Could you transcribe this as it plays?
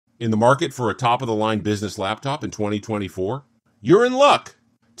In the market for a top-of-the-line business laptop in 2024? You're in luck!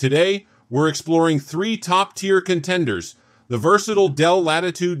 Today, we're exploring 3 top-tier contenders: the versatile Dell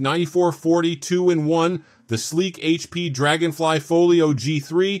Latitude 9440 2-in-1, the sleek HP Dragonfly Folio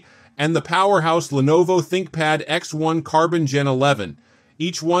G3, and the powerhouse Lenovo ThinkPad X1 Carbon Gen 11.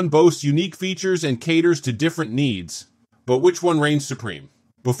 Each one boasts unique features and caters to different needs. But which one reigns supreme?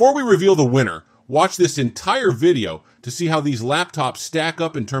 Before we reveal the winner, watch this entire video to see how these laptops stack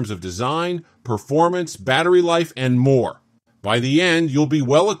up in terms of design, performance, battery life, and more. By the end, you'll be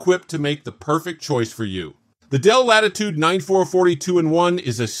well equipped to make the perfect choice for you. The Dell Latitude 9440 2-in-1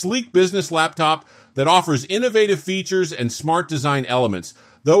 is a sleek business laptop that offers innovative features and smart design elements,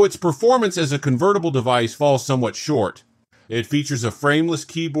 though its performance as a convertible device falls somewhat short. It features a frameless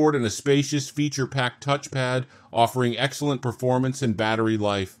keyboard and a spacious, feature-packed touchpad, offering excellent performance and battery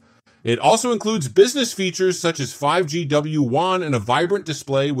life. It also includes business features such as 5G W1 and a vibrant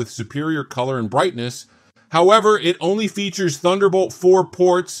display with superior color and brightness. However, it only features Thunderbolt 4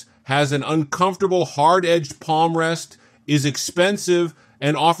 ports, has an uncomfortable hard-edged palm rest, is expensive,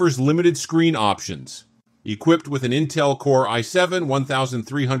 and offers limited screen options. Equipped with an Intel Core i7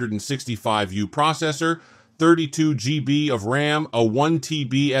 1365U processor, 32 GB of RAM, a 1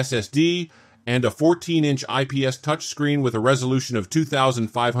 TB SSD, and a 14-inch IPS touchscreen with a resolution of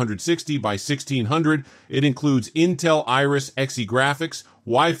 2560 by 1600, it includes Intel Iris Xe graphics,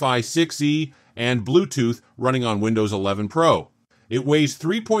 Wi-Fi 6E, and Bluetooth running on Windows 11 Pro. It weighs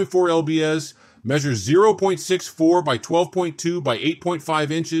 3.4 lbs, measures 0.64 by 12.2 by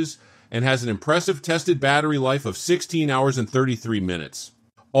 8.5 inches, and has an impressive tested battery life of 16 hours and 33 minutes.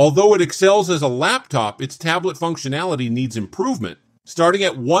 Although it excels as a laptop, its tablet functionality needs improvement. Starting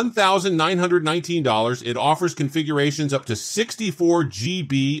at $1,919, it offers configurations up to 64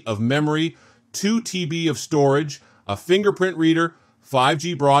 GB of memory, 2 TB of storage, a fingerprint reader,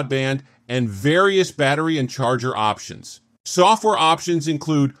 5G broadband, and various battery and charger options. Software options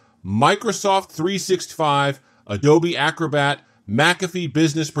include Microsoft 365, Adobe Acrobat, McAfee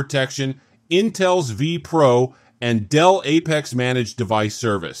Business Protection, Intel's vPro, and Dell Apex Managed Device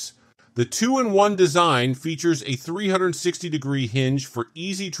Service. The 2-in-1 design features a 360-degree hinge for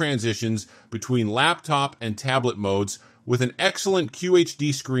easy transitions between laptop and tablet modes with an excellent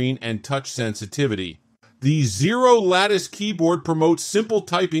QHD screen and touch sensitivity. The Zero Lattice keyboard promotes simple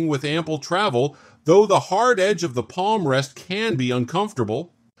typing with ample travel, though the hard edge of the palm rest can be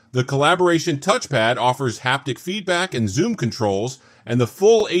uncomfortable. The Collaboration touchpad offers haptic feedback and zoom controls, and the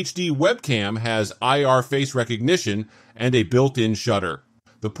full HD webcam has IR face recognition and a built-in shutter.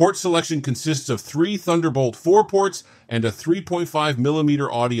 The port selection consists of 3 Thunderbolt 4 ports and a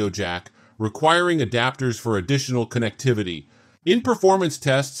 3.5mm audio jack, requiring adapters for additional connectivity. In performance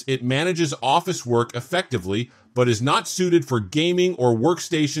tests, it manages office work effectively, but is not suited for gaming or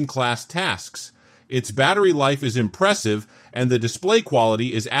workstation-class tasks. Its battery life is impressive, and the display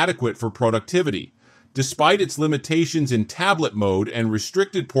quality is adequate for productivity. Despite its limitations in tablet mode and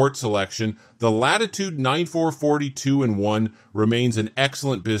restricted port selection, the Latitude 9440 2-in-1 remains an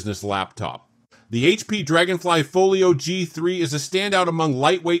excellent business laptop. The HP Dragonfly Folio G3 is a standout among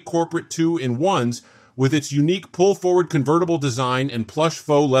lightweight corporate 2-in-1s with its unique pull-forward convertible design and plush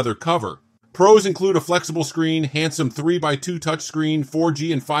faux leather cover. Pros include a flexible screen, handsome 3x2 touchscreen,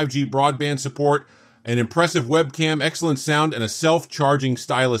 4G and 5G broadband support, an impressive webcam, excellent sound, and a self-charging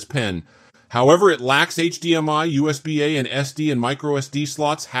stylus pen. However, it lacks HDMI, USB-A, and SD and microSD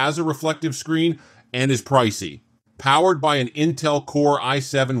slots, has a reflective screen, and is pricey. Powered by an Intel Core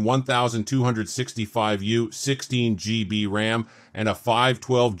i7 1265U, 16 GB RAM, and a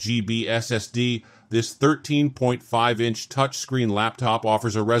 512 GB SSD, this 13.5-inch touchscreen laptop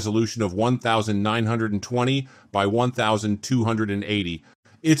offers a resolution of 1920 by 1280.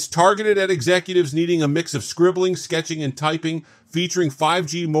 It's targeted at executives needing a mix of scribbling, sketching, and typing, featuring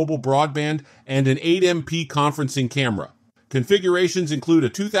 5G mobile broadband and an 8MP conferencing camera. Configurations include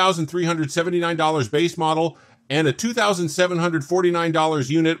a $2,379 base model and a $2,749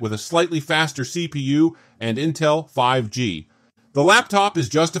 unit with a slightly faster CPU and Intel 5G. The laptop is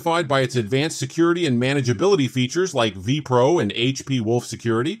justified by its advanced security and manageability features like vPro and HP Wolf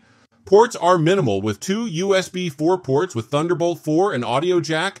Security. Ports are minimal, with 2 USB 4 ports with Thunderbolt 4, an audio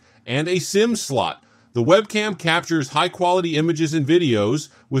jack, and a SIM slot. The webcam captures high-quality images and videos,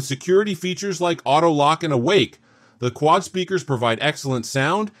 with security features like auto lock and awake. The quad speakers provide excellent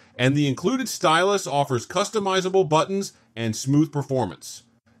sound, and the included stylus offers customizable buttons and smooth performance.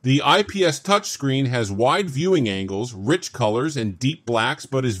 The IPS touchscreen has wide viewing angles, rich colors, and deep blacks,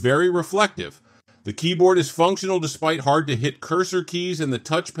 but is very reflective. The keyboard is functional despite hard-to-hit cursor keys, and the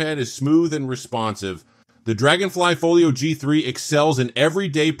touchpad is smooth and responsive. The Dragonfly Folio G3 excels in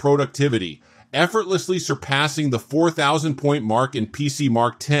everyday productivity, effortlessly surpassing the 4,000-point mark in PC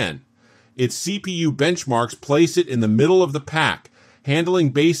Mark X. Its CPU benchmarks place it in the middle of the pack, handling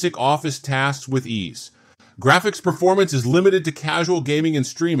basic office tasks with ease. Graphics performance is limited to casual gaming and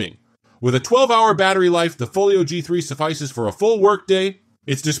streaming. With a 12-hour battery life, the Folio G3 suffices for a full workday.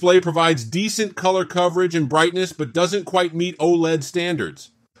 Its display provides decent color coverage and brightness, but doesn't quite meet OLED standards.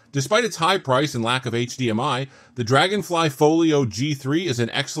 Despite its high price and lack of HDMI, the Dragonfly Folio G3 is an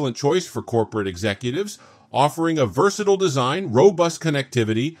excellent choice for corporate executives, offering a versatile design, robust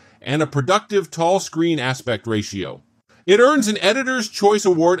connectivity, and a productive tall screen aspect ratio. It earns an Editor's Choice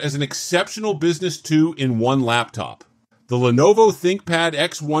Award as an exceptional business 2-in-1 laptop. The Lenovo ThinkPad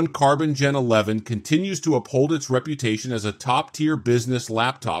X1 Carbon Gen 11 continues to uphold its reputation as a top-tier business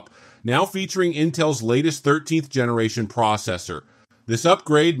laptop, now featuring Intel's latest 13th generation processor. This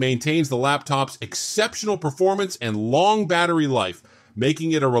upgrade maintains the laptop's exceptional performance and long battery life,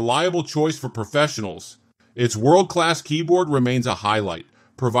 making it a reliable choice for professionals. Its world-class keyboard remains a highlight,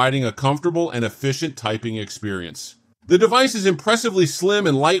 providing a comfortable and efficient typing experience. The device is impressively slim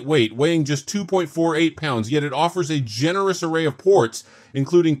and lightweight, weighing just 2.48 pounds, yet it offers a generous array of ports,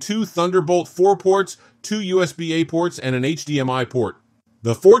 including 2 Thunderbolt 4 ports, 2 USB-A ports, and an HDMI port.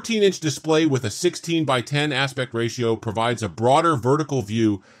 The 14-inch display with a 16:10 aspect ratio provides a broader vertical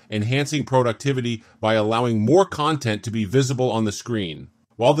view, enhancing productivity by allowing more content to be visible on the screen.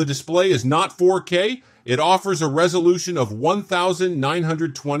 While the display is not 4K, it offers a resolution of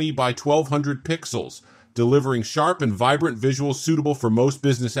 1920 by 1200 pixels, delivering sharp and vibrant visuals suitable for most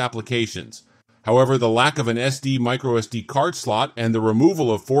business applications. However, the lack of an SD microSD card slot and the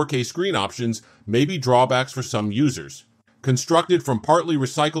removal of 4K screen options may be drawbacks for some users. Constructed from partly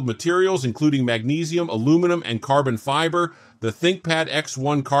recycled materials including magnesium, aluminum, and carbon fiber, the ThinkPad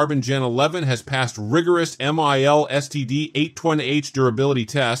X1 Carbon Gen 11 has passed rigorous MIL STD 820H durability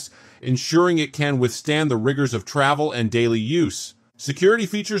tests, ensuring it can withstand the rigors of travel and daily use. Security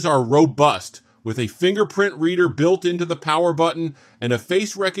features are robust, with a fingerprint reader built into the power button and a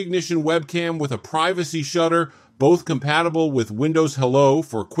face recognition webcam with a privacy shutter, both compatible with Windows Hello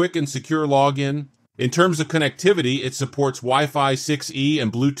for quick and secure login. In terms of connectivity, it supports Wi-Fi 6E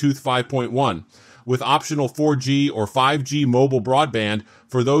and Bluetooth 5.1, with optional 4G or 5G mobile broadband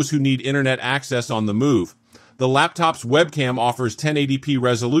for those who need internet access on the move. The laptop's webcam offers 1080p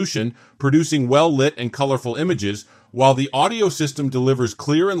resolution, producing well-lit and colorful images, while the audio system delivers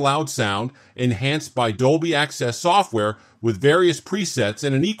clear and loud sound, enhanced by Dolby Access software with various presets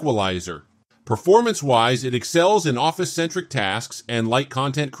and an equalizer. Performance-wise, it excels in office-centric tasks and light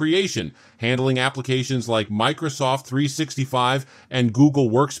content creation, handling applications like Microsoft 365 and Google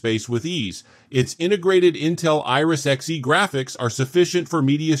Workspace with ease. Its integrated Intel Iris Xe graphics are sufficient for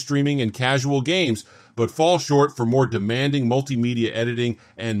media streaming and casual games, but fall short for more demanding multimedia editing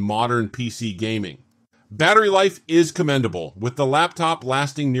and modern PC gaming. Battery life is commendable, with the laptop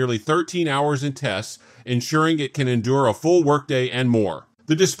lasting nearly 13 hours in tests, ensuring it can endure a full workday and more.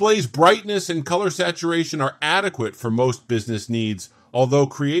 The display's brightness and color saturation are adequate for most business needs, although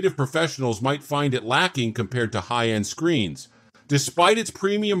creative professionals might find it lacking compared to high-end screens. Despite its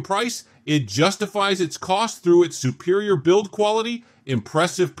premium price, it justifies its cost through its superior build quality,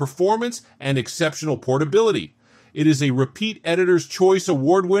 impressive performance, and exceptional portability. It is a repeat Editor's Choice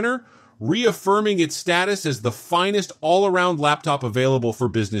Award winner, reaffirming its status as the finest all-around laptop available for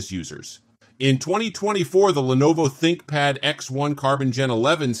business users. In 2024, the Lenovo ThinkPad X1 Carbon Gen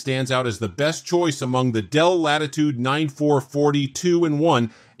 11 stands out as the best choice among the Dell Latitude 9440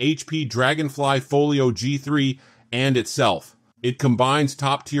 2-in-1 HP Dragonfly Folio G3 and itself. It combines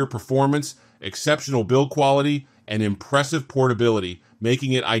top-tier performance, exceptional build quality, and impressive portability,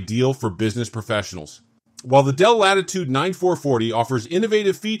 making it ideal for business professionals. While the Dell Latitude 9440 offers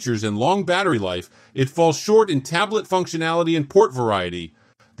innovative features and long battery life, it falls short in tablet functionality and port variety.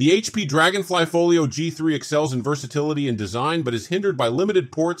 The HP Dragonfly Folio G3 excels in versatility and design, but is hindered by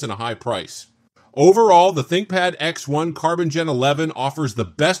limited ports and a high price. Overall, the ThinkPad X1 Carbon Gen 11 offers the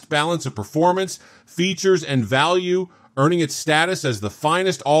best balance of performance, features, and value, earning its status as the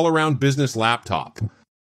finest all-around business laptop.